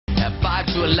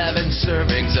5 to 11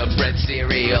 servings of bread,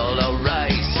 cereal, or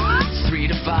rice. 3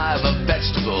 to 5 of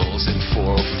vegetables and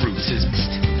 4 fruits is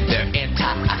best. Their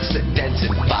antioxidants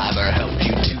and fiber help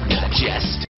you to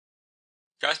digest.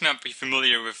 You guys may not be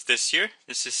familiar with this here.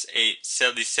 This is a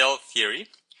cell theory,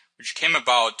 which came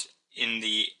about in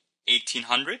the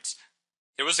 1800s.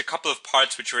 There was a couple of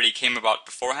parts which already came about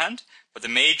beforehand, but the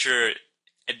major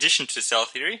addition to cell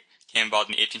theory came about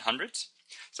in the 1800s.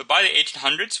 So by the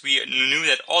 1800s, we knew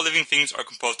that all living things are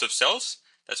composed of cells.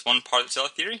 That's one part of cell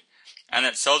theory. And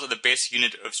that cells are the basic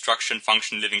unit of structure and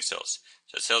function in living cells.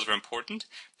 So cells were important.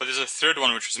 But there's a third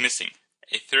one which was missing.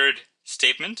 A third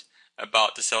statement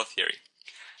about the cell theory.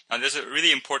 Now there's a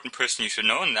really important person you should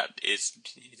know, and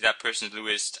that person is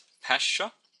Louis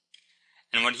Pasteur.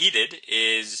 And what he did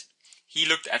is he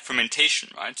looked at fermentation,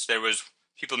 right? So there was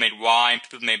people made wine,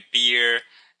 people made beer,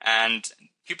 and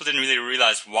people didn't really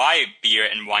realize why beer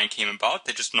and wine came about.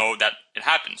 They just know that it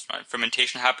happens, right?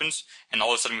 Fermentation happens, and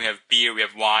all of a sudden we have beer, we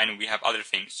have wine, and we have other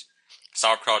things,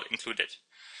 sauerkraut included.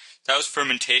 That was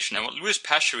fermentation. And what Louis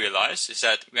Pasteur realized is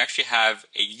that we actually have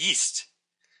a yeast,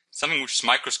 something which is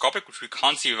microscopic, which we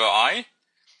can't see with our eye.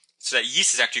 So that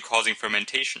yeast is actually causing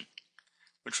fermentation,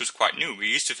 which was quite new. We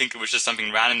used to think it was just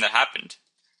something random that happened.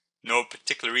 No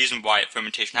particular reason why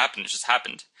fermentation happened, it just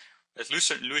happened. But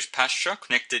Louis Pasteur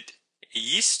connected a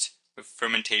yeast with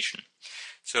fermentation.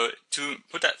 So to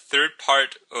put that third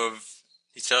part of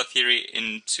the cell theory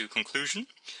into conclusion,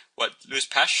 what Louis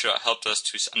Pasteur helped us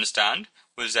to understand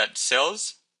was that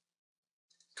cells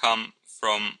come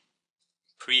from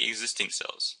pre-existing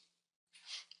cells.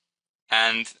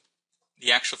 And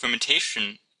the actual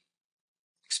fermentation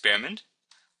experiment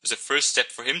was the first step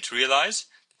for him to realize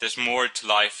that there's more to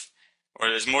life, or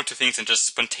there's more to things than just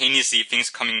spontaneously things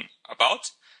coming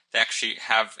about. They actually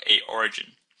have a origin.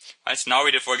 Right? So now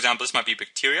we did, for example, this might be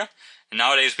bacteria, and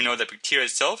nowadays we know that bacteria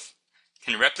itself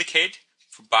can replicate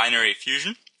through binary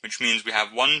fusion, which means we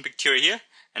have one bacteria here,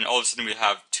 and all of a sudden we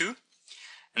have 2.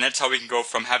 And that's how we can go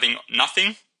from having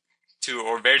nothing to,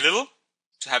 or very little,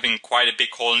 to having quite a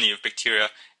big colony of bacteria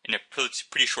in a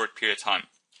pretty short period of time.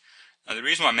 Now the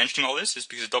reason why I'm mentioning all this is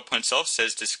because the dot point itself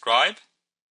says describe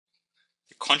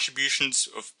the contributions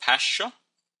of Pasteur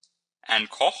and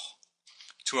Koch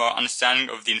to our understanding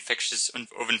of the infectious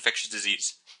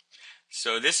disease.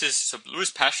 So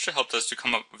Louis Pasteur helped us to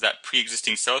come up with that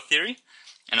pre-existing cell theory,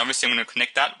 and obviously I'm going to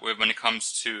connect that with when it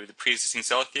comes to the pre-existing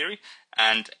cell theory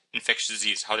and infectious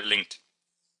disease, how they're linked.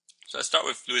 So I start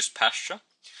with Louis Pasteur.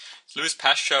 So Louis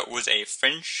Pasteur was a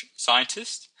French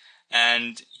scientist,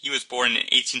 and he was born in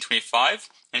 1825,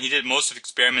 and he did most of his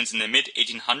experiments in the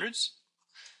mid-1800s.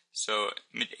 So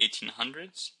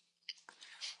mid-1800s.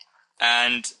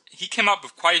 And he came up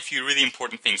with quite a few really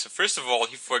important things. So first of all,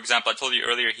 for example, I told you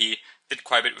earlier he did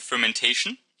quite a bit with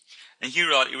fermentation. And he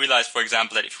realized, for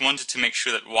example, that if you wanted to make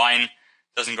sure that wine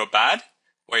doesn't go bad,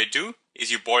 what you do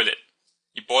is you boil it.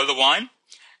 You boil the wine,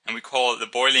 and we call the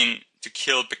boiling to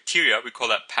kill bacteria, we call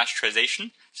that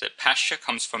pasteurization. So Pasteur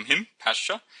comes from him,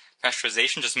 Pasteur.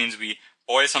 Pasteurization just means we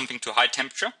boil something to a high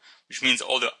temperature, which means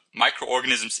all the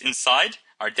microorganisms inside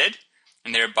are dead,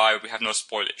 and thereby we have no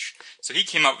spoilage. So he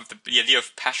came up with the idea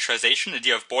of pasteurization, the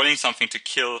idea of boiling something to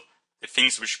kill the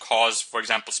things which cause, for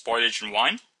example, spoilage in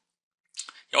wine.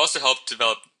 He also helped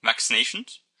develop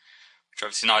vaccinations, which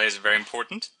obviously nowadays are very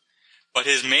important. But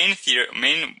his main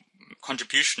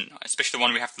contribution, especially the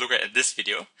one we have to look at in this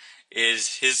video,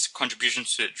 is his contribution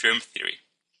to germ theory.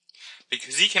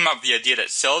 Because he came up with the idea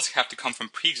that cells have to come from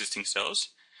pre-existing cells.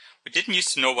 We didn't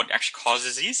used to know what actually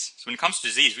causes disease. So when it comes to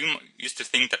disease, we used to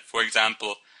think that, for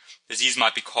example, disease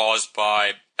might be caused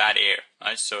by bad air,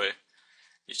 right? So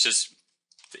it's just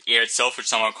the air itself which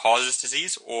somehow causes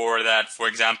disease, or that, for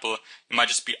example, you might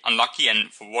just be unlucky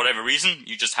and for whatever reason,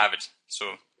 you just have it.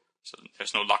 So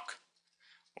there's no luck.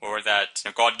 Or that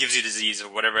God gives you disease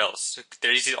or whatever else. So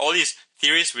there's all these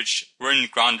theories which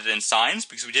weren't grounded in science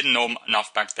because we didn't know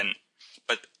enough back then.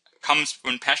 But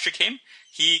when Pasteur came,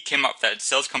 he came up that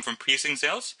cells come from pre-existing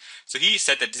cells. So he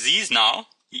said that disease now,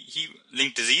 he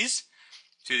linked disease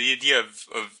to the idea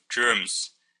of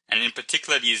germs. And in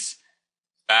particular these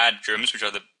bad germs, which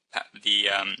are the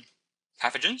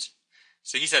pathogens.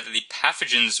 So he said that the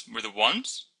pathogens were the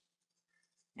ones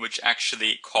which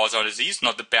actually cause our disease,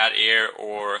 not the bad air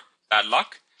or bad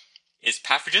luck. It's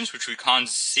pathogens which we can't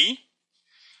see,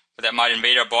 but that might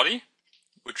invade our body,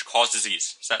 which cause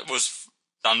disease. So that was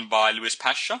done by Louis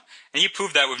Pasteur, and he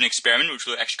proved that with an experiment, which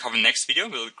we'll actually cover in the next video.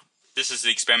 This is the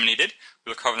experiment he did.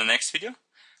 We'll cover in the next video.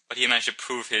 But he managed to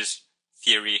prove his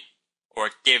theory,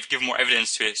 or give more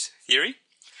evidence to his theory.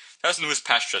 That was Louis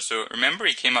Pasteur. So remember,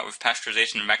 he came up with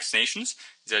pasteurization and vaccinations.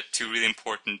 These are two really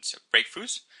important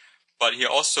breakthroughs. but he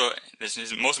also, this is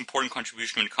his most important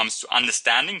contribution when it comes to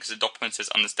understanding, because the dot point says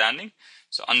understanding.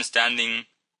 So understanding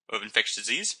of infectious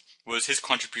disease was his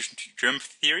contribution to germ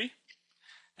theory.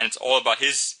 And it's all about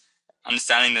his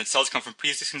understanding that cells come from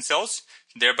pre-existing cells.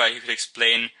 Thereby he could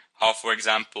explain how, for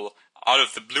example, out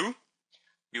of the blue,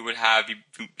 we would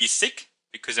be sick,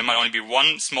 because there might only be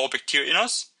one small bacteria in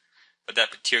us, but that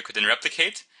bacteria could then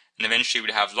replicate, and eventually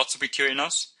we'd have lots of bacteria in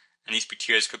us, and these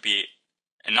bacteria could be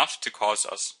enough to cause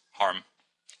us harm.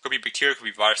 It could be bacteria, it could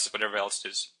be viruses, whatever else it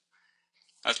is.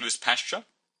 That's Louis Pasteur.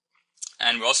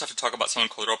 And we also have to talk about someone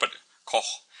called Robert Koch.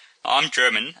 Now, I'm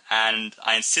German, and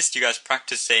I insist you guys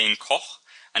practice saying Koch.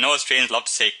 I know Australians love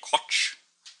to say Koch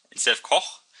instead of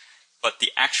Koch, but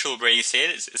the actual way you say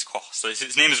it is Koch. So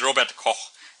his name is Robert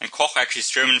Koch, and Koch actually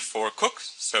is German for cook,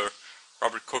 so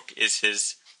Robert Koch is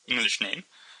his English name.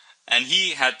 And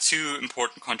he had two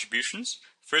important contributions.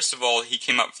 First of all, he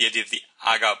came up with the idea of the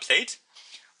agar plate,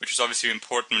 which is obviously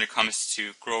important when it comes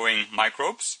to growing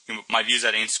microbes. You might have used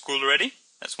that in school already.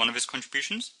 That's one of his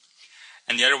contributions.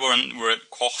 And the other one were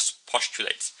Koch's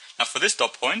postulates. Now for this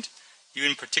dot point, you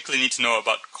in particular need to know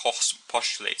about Koch's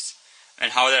postulates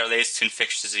and how that relates to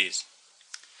infectious disease.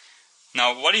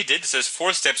 Now what he did is there's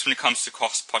 4 steps when it comes to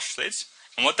Koch's postulates.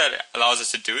 And what that allows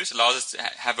us to do is allows us to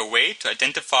have a way to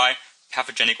identify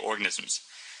pathogenic organisms.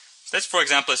 So let's, for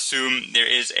example, assume there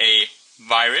is a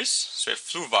virus, so a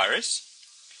flu virus,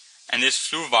 and this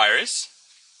flu virus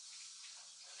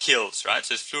kills, right?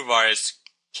 So this flu virus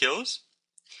kills.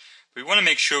 We want to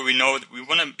make sure we want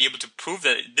to be able to prove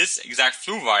that this exact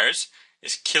flu virus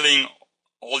is killing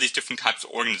all these different types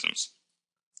of organisms.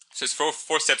 So it's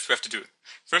 4 steps we have to do.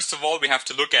 First of all, we have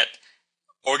to look at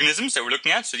organisms that we're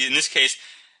looking at. So in this case,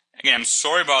 again, I'm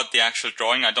sorry about the actual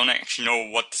drawing. I don't actually know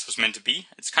what this was meant to be.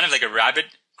 It's kind of like a rabbit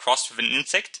crossed with an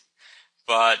insect.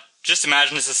 But just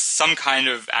imagine this is some kind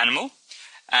of animal.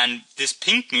 And this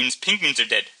pink means they're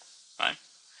dead, right?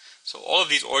 So all of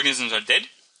these organisms are dead.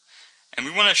 And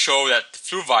we want to show that the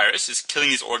flu virus is killing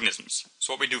these organisms.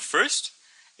 So what we do first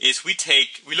is we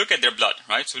look at their blood,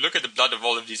 right? So we look at the blood of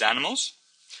all of these animals.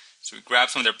 So we grab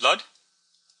some of their blood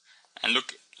and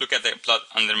look at their blood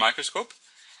under the microscope.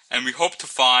 And we hope to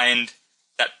find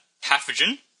that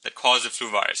pathogen that causes the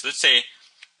flu virus. So let's say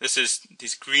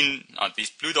these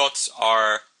blue dots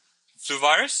are flu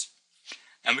virus.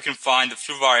 And we can find the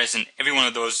flu virus in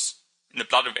the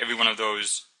blood of every one of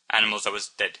those animals that was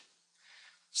dead.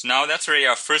 So now that's already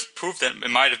our first proof that it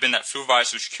might have been that flu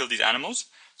virus which killed these animals.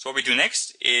 So what we do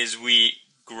next is we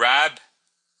grab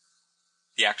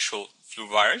the actual flu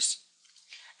virus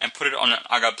and put it on an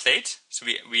agar plate. So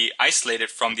we isolate it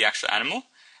from the actual animal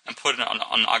and put it on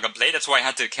an agar plate. That's why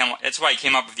he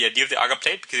came up with the idea of the agar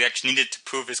plate, because he actually needed to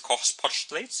prove his Koch's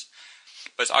postulates.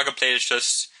 But his agar plate is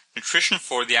just nutrition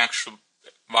for the actual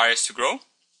virus to grow.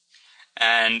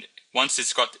 And once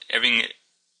it's got everything,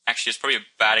 actually it's probably a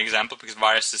bad example because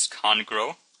viruses can't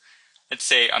grow. Let's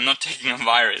say I'm not taking a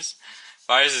virus.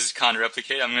 Viruses can't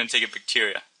replicate. I'm going to take a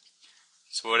bacteria.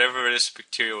 So whatever this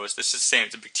bacteria was, this is the same,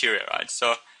 it's a bacteria, right?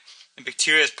 So the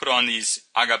bacteria is put on these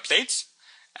agar plates,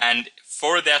 and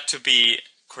for that to be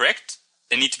correct,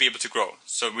 they need to be able to grow.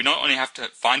 So we not only have to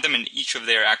find them in each of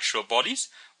their actual bodies,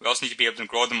 we also need to be able to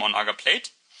grow them on agar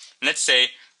plate. And let's say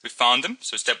we found them,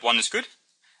 so step 1 is good,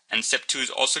 and step 2 is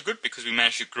also good because we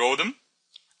managed to grow them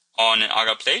on an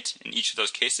agar plate in each of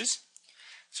those cases.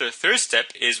 So the third step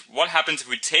is what happens if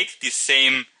we take the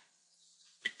same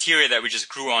bacteria that we just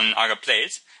grew on an agar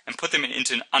plate and put them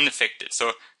into an unaffected.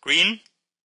 So green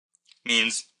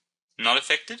means not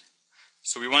affected.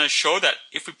 So we want to show that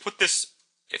if we put this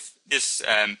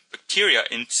bacteria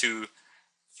into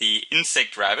the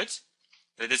insect rabbit,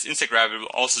 that this insect rabbit will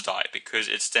also die because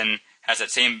it then has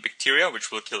that same bacteria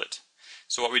which will kill it.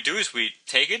 So what we do is we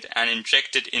take it and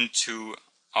inject it into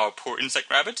our poor insect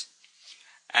rabbit,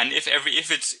 and if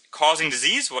it's causing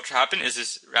disease, what should happen is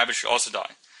this rabbit should also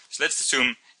die. So let's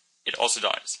assume it also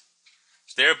dies.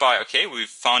 So thereby, okay, we've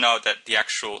found out that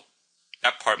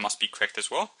that part must be correct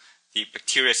as well. The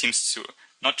bacteria seems to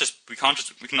we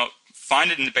cannot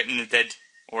find it in the dead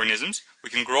organisms. We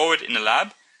can grow it in the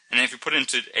lab, and then if we put it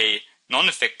into a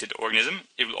non-affected organism,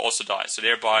 it will also die. So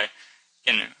thereby,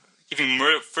 again, giving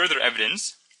further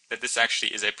evidence that this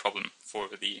actually is a problem for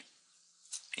the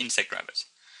insect rabbit.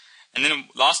 And then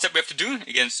the last step we have to do,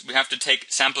 again, we have to take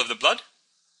a sample of the blood,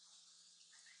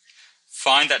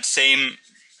 find that same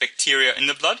bacteria in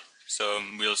the blood. So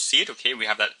we'll see it, okay, we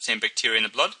have that same bacteria in the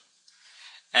blood.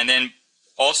 And then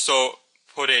also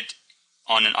put it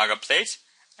on an agar plate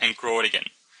and grow it again,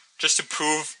 just to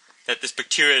prove that this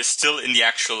bacteria is still in the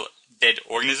actual dead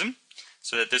organism,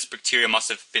 so that this bacteria must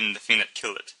have been the thing that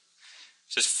killed it.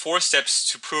 So there's 4 steps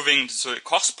to proving. So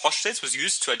Koch's postulates was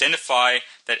used to identify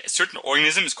that a certain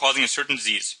organism is causing a certain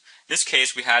disease. In this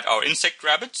case, we had our insect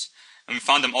rabbits, and we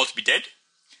found them all to be dead.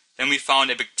 Then we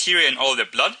found a bacteria in all of their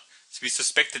blood, so we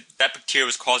suspected that bacteria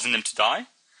was causing them to die.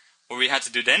 What we had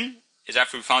to do then is,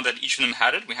 after we found that each of them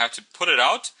had it, we had to put it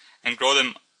out and grow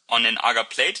them on an agar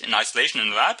plate in isolation in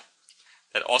the lab.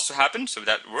 That also happened, so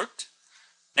that worked.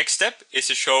 Next step is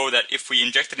to show that if we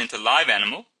inject it into a live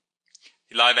animal,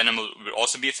 the live animal will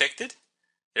also be affected,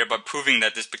 thereby proving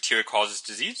that this bacteria causes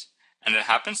disease. And that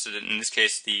happens, so that in this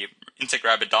case the insect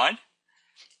rabbit died.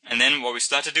 And then what we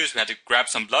still had to do is we had to grab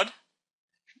some blood,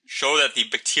 show that the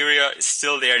bacteria is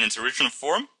still there in its original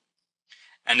form,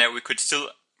 and that we could still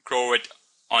grow it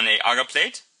on a agar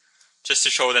plate, just to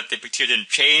show that the bacteria didn't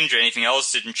change or anything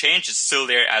else didn't change. It's still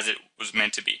there as it was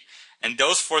meant to be. And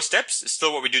those 4 steps is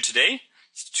still what we do today,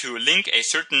 to link a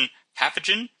certain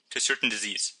pathogen to a certain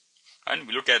disease. Right?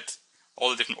 We look at all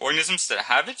the different organisms that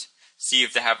have it, see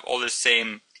if they have all the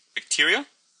same bacteria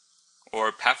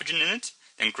or pathogen in it,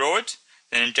 then grow it,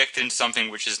 then inject it into something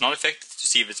which is not affected to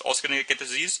see if it's also going to get the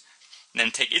disease, and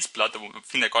then take its blood, the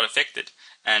thing that got affected,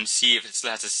 and see if it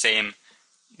still has the same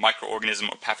microorganism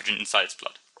or pathogen inside its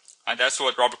blood. And that's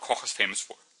what Robert Koch is famous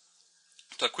for.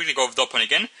 So I'll quickly go over the point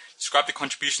again. Describe the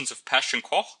contributions of Pasteur and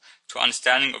Koch to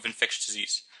understanding of infectious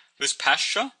disease. Louis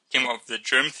Pasteur came up with the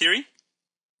germ theory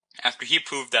after he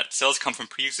proved that cells come from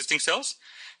pre-existing cells.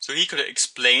 So he could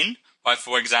explain why,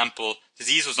 for example,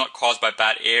 disease was not caused by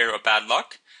bad air or bad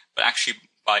luck, but actually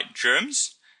by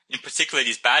germs, in particular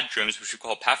these bad germs, which we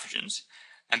call pathogens.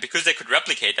 And because they could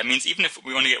replicate, that means even if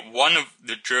we only get one of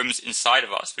the germs inside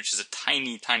of us, which is a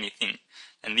tiny, tiny thing,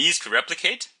 and these could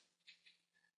replicate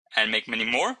and make many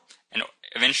more, and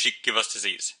eventually give us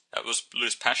disease. That was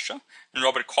Louis Pasteur. And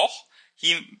Robert Koch,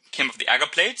 he came up with the agar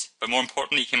plate, but more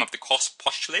importantly, he came up with the Koch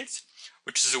postulates,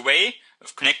 which is a way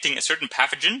of connecting a certain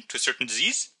pathogen to a certain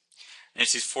disease. And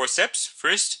it's these 4 steps.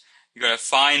 First, you got to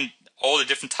find all the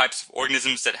different types of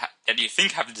organisms that you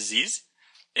think have the disease.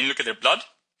 Then you look at their blood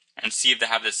and see if they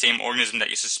have the same organism that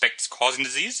you suspect is causing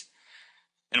disease.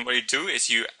 And what you do is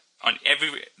you, on every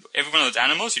one of those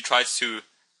animals, you try to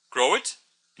grow it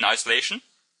in isolation.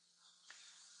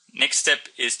 Next step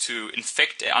is to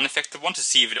infect an unaffected one to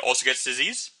see if it also gets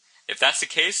disease. If that's the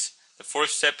case, the 4th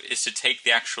step is to take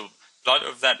the actual blood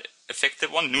of that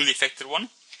affected one, newly affected one,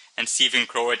 and see if you can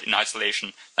grow it in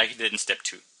isolation like you did in step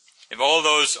 2. If all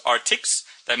those are ticks,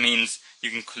 that means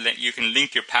you can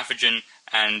link your pathogen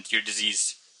and your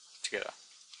disease together.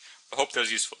 I hope that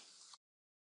was useful.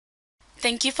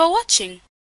 Thank you for watching.